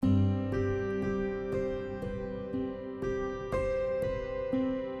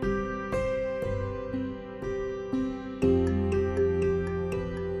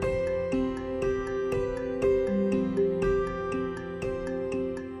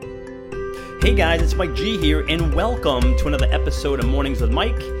Hey guys, it's Mike G here, and welcome to another episode of Mornings with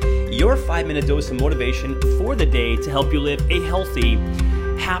Mike, your 5-minute dose of motivation for the day to help you live a healthy,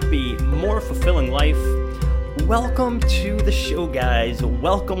 happy, more fulfilling life. Welcome to the show, guys.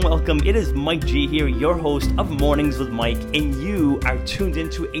 Welcome. It is Mike G here, your host of Mornings with Mike, and you are tuned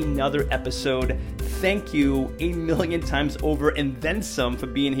into another episode. Thank you a million times over and then some for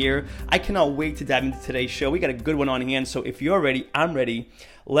being here. I cannot wait to dive into today's show. We got a good one on hand, so if you're ready, I'm ready.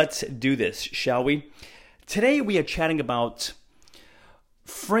 Let's do this, shall we? Today we are chatting about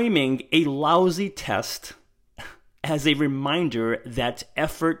framing a lousy test as a reminder that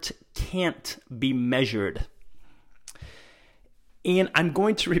effort can't be measured. And I'm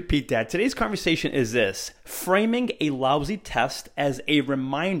going to repeat that. Today's conversation is this: framing a lousy test as a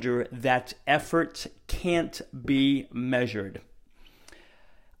reminder that effort can't be measured.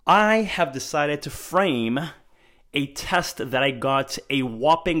 I have decided to frame a test that I got a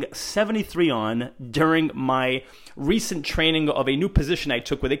whopping 73 on during my recent training of a new position I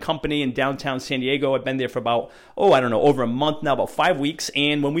took with a company in downtown San Diego. I've been there for about, over a month now, about 5 weeks.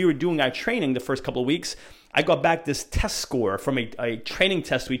 And when we were doing our training the first couple of weeks, I got back this test score from a training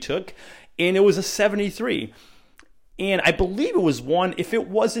test we took, and it was a 73. And I believe it was if it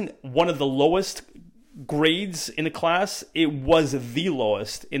wasn't one of the lowest grades in the class, it was the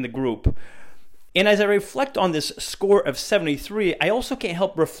lowest in the group. And as I reflect on this score of 73, I also can't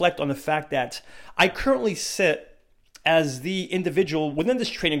help reflect on the fact that I currently sit as the individual within this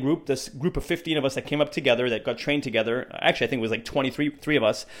training group, this group of 15 of us that came up together, that got trained together. Actually, I think it was like 23 of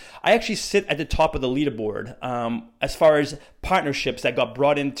us. I actually sit at the top of the leaderboard as far as partnerships that got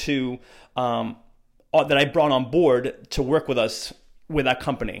brought into, that I brought on board to work with us with that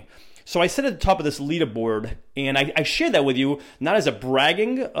company. So I sit at the top of this leaderboard, and I share that with you, not as a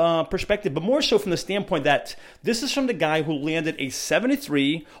bragging perspective, but more so from the standpoint that this is from the guy who landed a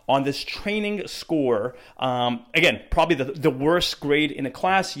 73 on this training score. Again, probably the worst grade in the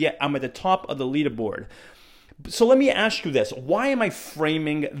class, yet I'm at the top of the leaderboard. So let me ask you this. Why am I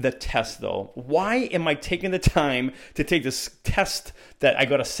framing the test, though? Why am I taking the time to take this test that I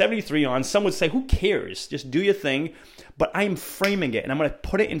got a 73 on? Some would say, who cares? Just do your thing. But I'm framing it, and I'm going to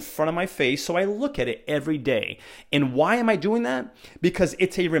put it in front of my face so I look at it every day. And why am I doing that? Because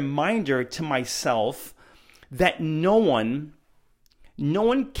it's a reminder to myself that no one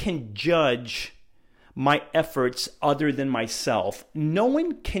can judge my efforts other than myself. No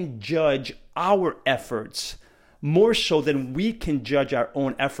one can judge our efforts more so than we can judge our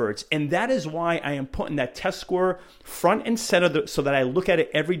own efforts. And that is why I am putting that test score front and center so that I look at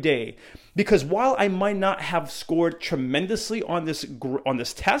it every day. Because while I might not have scored tremendously on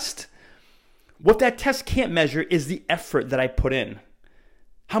this test, what that test can't measure is the effort that I put in.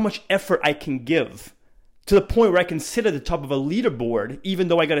 How much effort I can give to the point where I can sit at the top of a leaderboard even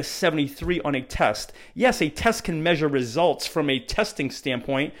though I got a 73 on a test. Yes, a test can measure results from a testing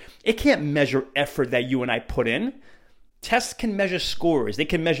standpoint. It can't measure effort that you and I put in. Tests can measure scores. They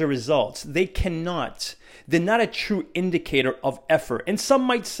can measure results. They cannot. They're not a true indicator of effort. And some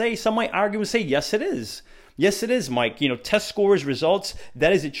might argue and say, yes, it is. Yes, it is, Mike. Test scores, results,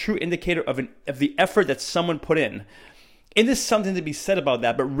 that is a true indicator of the effort that someone put in. And there's something to be said about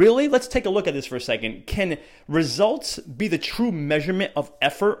that. But really, let's take a look at this for a second. Can results be the true measurement of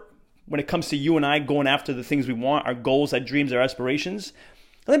effort when it comes to you and I going after the things we want, our goals, our dreams, our aspirations?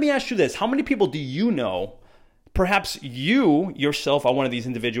 Let me ask you this. How many people do you know, perhaps you yourself are one of these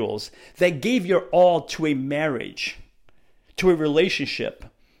individuals, that gave your all to a marriage, to a relationship?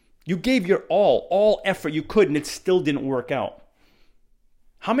 You gave your all effort you could, and it still didn't work out.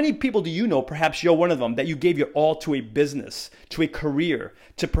 How many people do you know, perhaps you're one of them, that you gave your all to a business, to a career,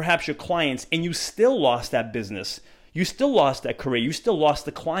 to perhaps your clients, and you still lost that business? You still lost that career. You still lost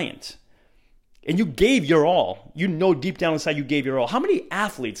the client. And you gave your all. You know deep down inside you gave your all. How many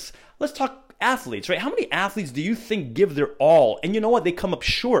athletes, let's talk athletes, right? How many athletes do you think give their all? And you know what? They come up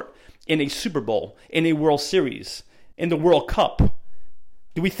short in a Super Bowl, in a World Series, in the World Cup.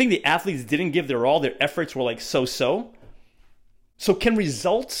 Do we think the athletes didn't give their all? Their efforts were like so-so? So can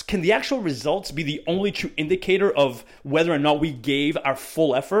the actual results be the only true indicator of whether or not we gave our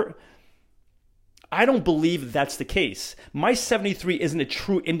full effort? I don't believe that's the case. My 73 isn't a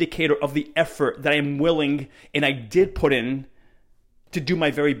true indicator of the effort that I'm willing and I did put in to do my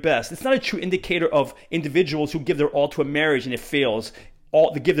very best. It's not a true indicator of individuals who give their all to a marriage and it fails,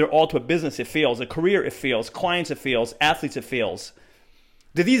 they give their all to a business, it fails, a career, it fails, clients, it fails, athletes, it fails.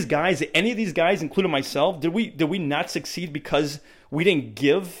 Did any of these guys, including myself, did we not succeed because we didn't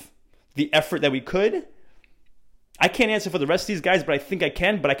give the effort that we could? I can't answer for the rest of these guys, but I think I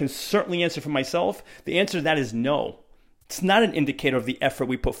can. But I can certainly answer for myself. The answer to that is no. It's not an indicator of the effort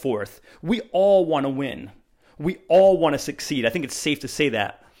we put forth. We all want to win. We all want to succeed. I think it's safe to say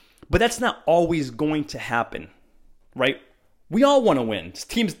that. But that's not always going to happen, right? We all want to win.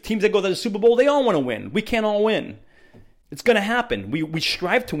 Teams that go to the Super Bowl, they all want to win. We can't all win. It's going to happen. We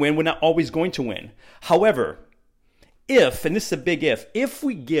strive to win. We're not always going to win. However, if, and this is a big if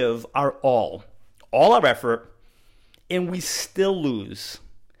we give our all our effort, and we still lose,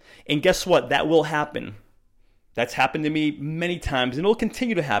 and guess what? That will happen. That's happened to me many times, and it'll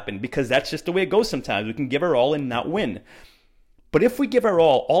continue to happen because that's just the way it goes sometimes. We can give our all and not win. But if we give our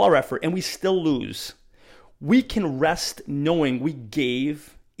all our effort, and we still lose, we can rest knowing we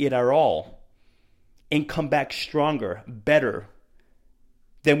gave it our all and come back stronger, better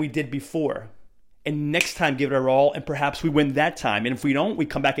than we did before. And next time, give it our all, and perhaps we win that time. And if we don't, we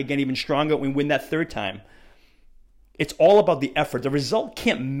come back again even stronger, and we win that third time. It's all about the effort. The result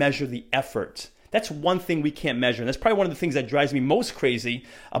can't measure the effort. That's one thing we can't measure. And that's probably one of the things that drives me most crazy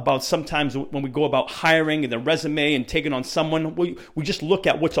about sometimes when we go about hiring and the resume and taking on someone, we just look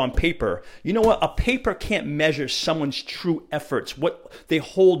at what's on paper. You know what? A paper can't measure someone's true efforts, what they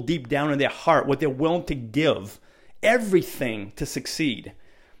hold deep down in their heart, what they're willing to give, everything to succeed.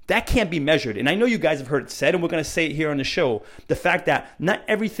 That can't be measured. And I know you guys have heard it said, and we're going to say it here on the show, the fact that not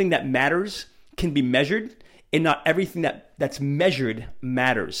everything that matters can be measured, and not everything that's measured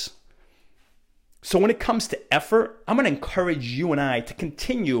matters. So when it comes to effort, I'm going to encourage you and I to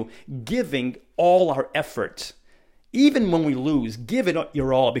continue giving all our effort. Even when we lose, give it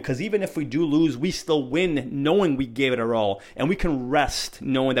your all, because even if we do lose, we still win knowing we gave it our all. And we can rest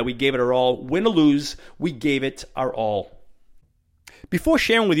knowing that we gave it our all. Win or lose, we gave it our all. Before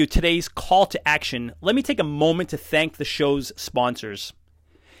sharing with you today's call to action, let me take a moment to thank the show's sponsors.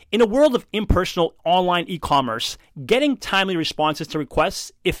 In a world of impersonal online e-commerce, getting timely responses to requests,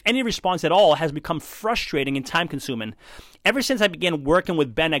 if any response at all, has become frustrating and time-consuming. Ever since I began working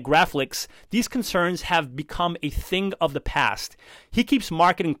with Ben at Graphlix, these concerns have become a thing of the past. He keeps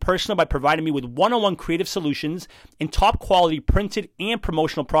marketing personal by providing me with one-on-one creative solutions and top-quality printed and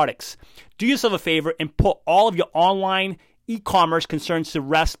promotional products. Do yourself a favor and put all of your online e-commerce concerns to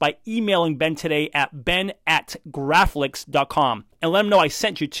rest by emailing Ben today at ben@graphlix.com and let him know I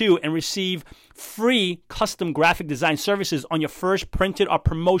sent you too, and receive free custom graphic design services on your first printed or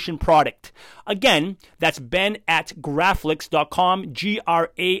promotion product. Again, that's ben@graphlix.com,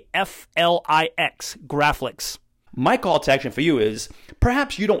 Graflix, Graphlix. My call to action for you is,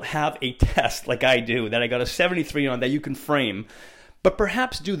 perhaps you don't have a test like I do that I got a 73 on that you can frame, but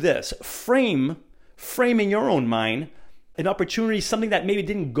perhaps do this. Frame in your own mind an opportunity, something that maybe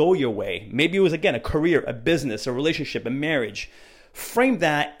didn't go your way. Maybe it was, again, a career, a business, a relationship, a marriage. Frame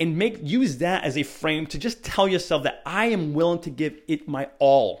that and use that as a frame to just tell yourself that I am willing to give it my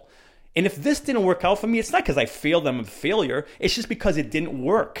all. And if this didn't work out for me, it's not because I failed, I'm a failure. It's just because it didn't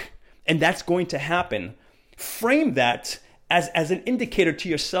work. And that's going to happen. Frame that as an indicator to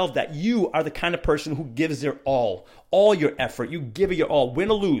yourself that you are the kind of person who gives their all your effort. You give it your all,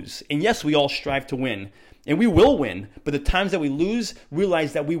 win or lose. And yes, we all strive to win. And we will win. But the times that we lose,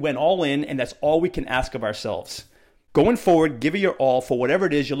 realize that we went all in, and that's all we can ask of ourselves. Going forward, give it your all for whatever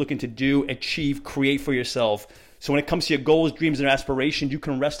it is you're looking to do, achieve, create for yourself. So when it comes to your goals, dreams, and aspirations, you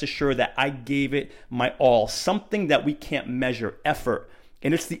can rest assured that I gave it my all. Something that we can't measure, effort.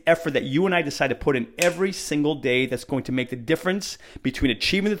 And it's the effort that you and I decide to put in every single day that's going to make the difference between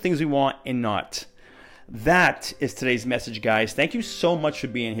achieving the things we want and not. That is today's message, guys. Thank you so much for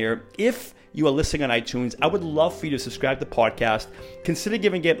being here. If you are listening on iTunes, I would love for you to subscribe to the podcast. Consider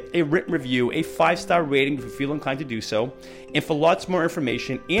giving it a written review, a 5-star rating if you feel inclined to do so. And for lots more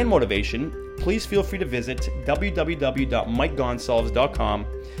information and motivation, please feel free to visit www.mikegonsalves.com.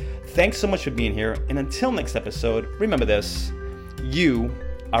 Thanks so much for being here. And until next episode, remember this, you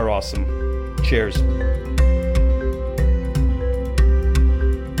are awesome. Cheers.